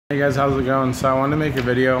Hey guys, how's it going? So I wanted to make a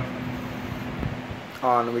video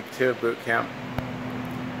on week 2 of boot camp.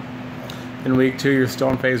 In week 2 you're still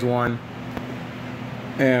in phase 1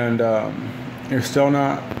 and you're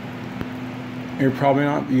probably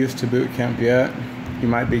not used to boot camp yet. You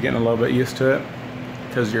might be getting a little bit used to it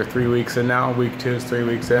because you're 3 weeks in now. Week 2 is 3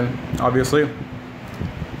 weeks in, obviously.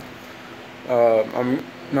 I'm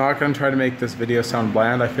not going to try to make this video sound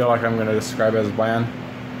bland. I feel like I'm going to describe it as bland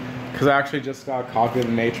because I actually just got a copy of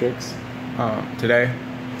the Matrix today.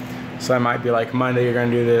 So I might be like, Monday you're going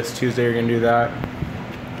to do this, Tuesday you're going to do that.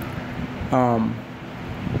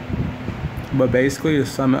 But basically, to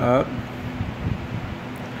sum it up,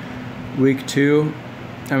 week 2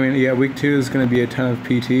 is going to be a ton of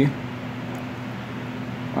PT.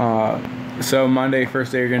 So Monday,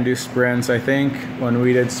 first day, you're going to do sprints. I think when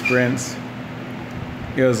we did sprints,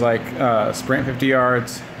 it was like sprint 50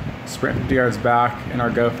 yards, sprint 50 yards back in our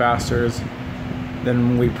Go Fasters.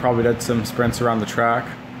 Then we probably did some sprints around the track.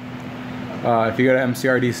 If you go to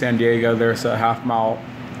MCRD San Diego, there's a half-mile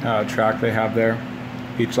track they have there.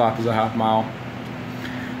 Each lap is a half mile.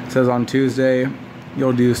 It says on Tuesday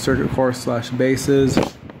you'll do circuit course / bases,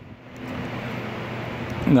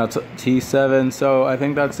 and that's T7. So I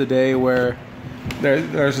think that's the day where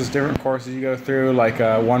there's just different courses you go through. Like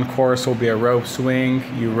one course will be a rope swing.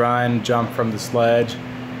 You run, jump from the sledge,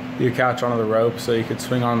 you catch onto the rope so you could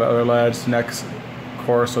swing on the other ledge. The next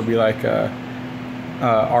course will be like a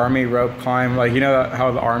army rope climb. Like, you know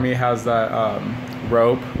how the army has that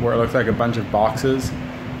rope where it looks like a bunch of boxes?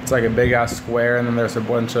 It's like a big ass square, and then there's a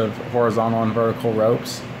bunch of horizontal and vertical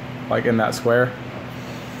ropes like in that square.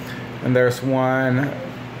 And there's one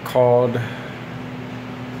called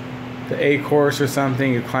the A course or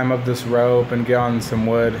something. You climb up this rope and get on some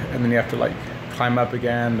wood, and then you have to like climb up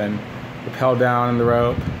again, then rappel down in the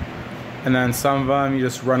rope. And then some of them you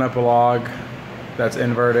just run up a log that's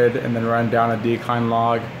inverted and then run down a decline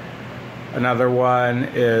log. Another one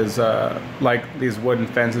is like these wooden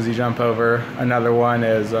fences you jump over. Another one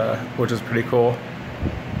is, which is pretty cool,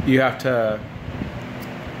 you have to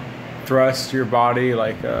thrust your body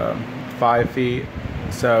like 5 feet.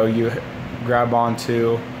 So you grab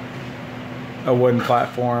onto a wooden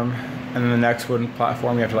platform, and then the next wooden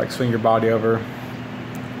platform you have to like swing your body over,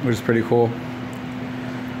 which is pretty cool.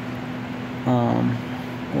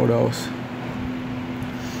 What else?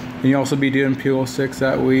 And you'll also be doing Pupil 6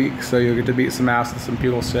 that week, so you'll get to beat some ass with some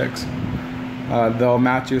Pupil 6. They'll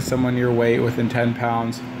match you with someone your weight within 10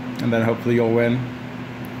 pounds, and then hopefully you'll win.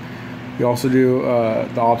 You also do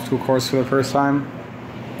the obstacle course for the first time,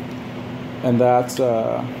 and that's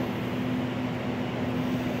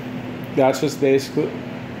just basically,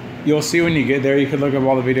 you'll see when you get there. You can look up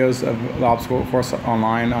all the videos of the obstacle course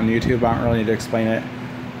online on YouTube. I don't really need to explain it.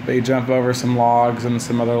 But you jump over some logs and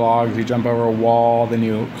some other logs, you jump over a wall, then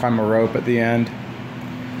you climb a rope at the end.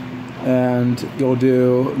 And you'll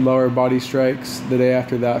do lower body strikes the day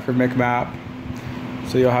after that for MCMAP.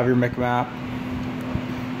 So you'll have your MCMAP,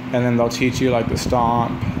 and then they'll teach you like the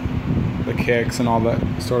stomp, the kicks, and all that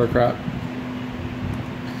sort of crap.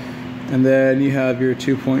 And then you have your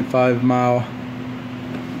 2.5 mile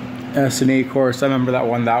S&E course. I remember that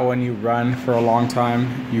one. That one you run for a long time.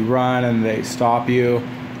 You run and they stop you.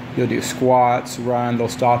 You'll do squats, run, they'll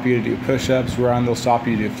stop you to do push-ups, run, they'll stop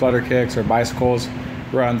you to do flutter kicks or bicycles,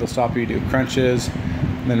 run, they'll stop you to do crunches,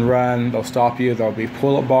 then run, they'll stop you, there'll be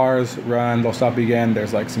pull-up bars, run, they'll stop you again,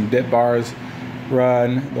 there's like some dip bars,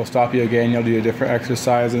 run, they'll stop you again, you'll do a different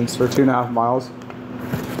exercise, and it's for 2.5 miles.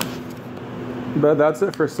 But that's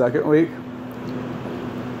it for second week.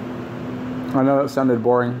 I know that sounded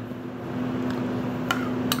boring.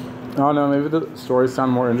 I don't know, maybe the stories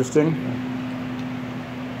sound more interesting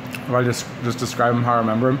if I just describe them how I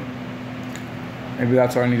remember them. Maybe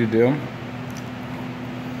that's what I need to do.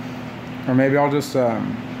 Or maybe I'll just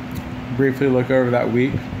briefly look over that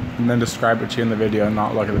week and then describe it to you in the video and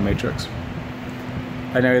not look at the Matrix.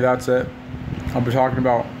 Anyway, that's it. I'll be talking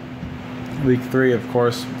about week 3, of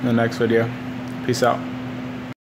course, in the next video. Peace out.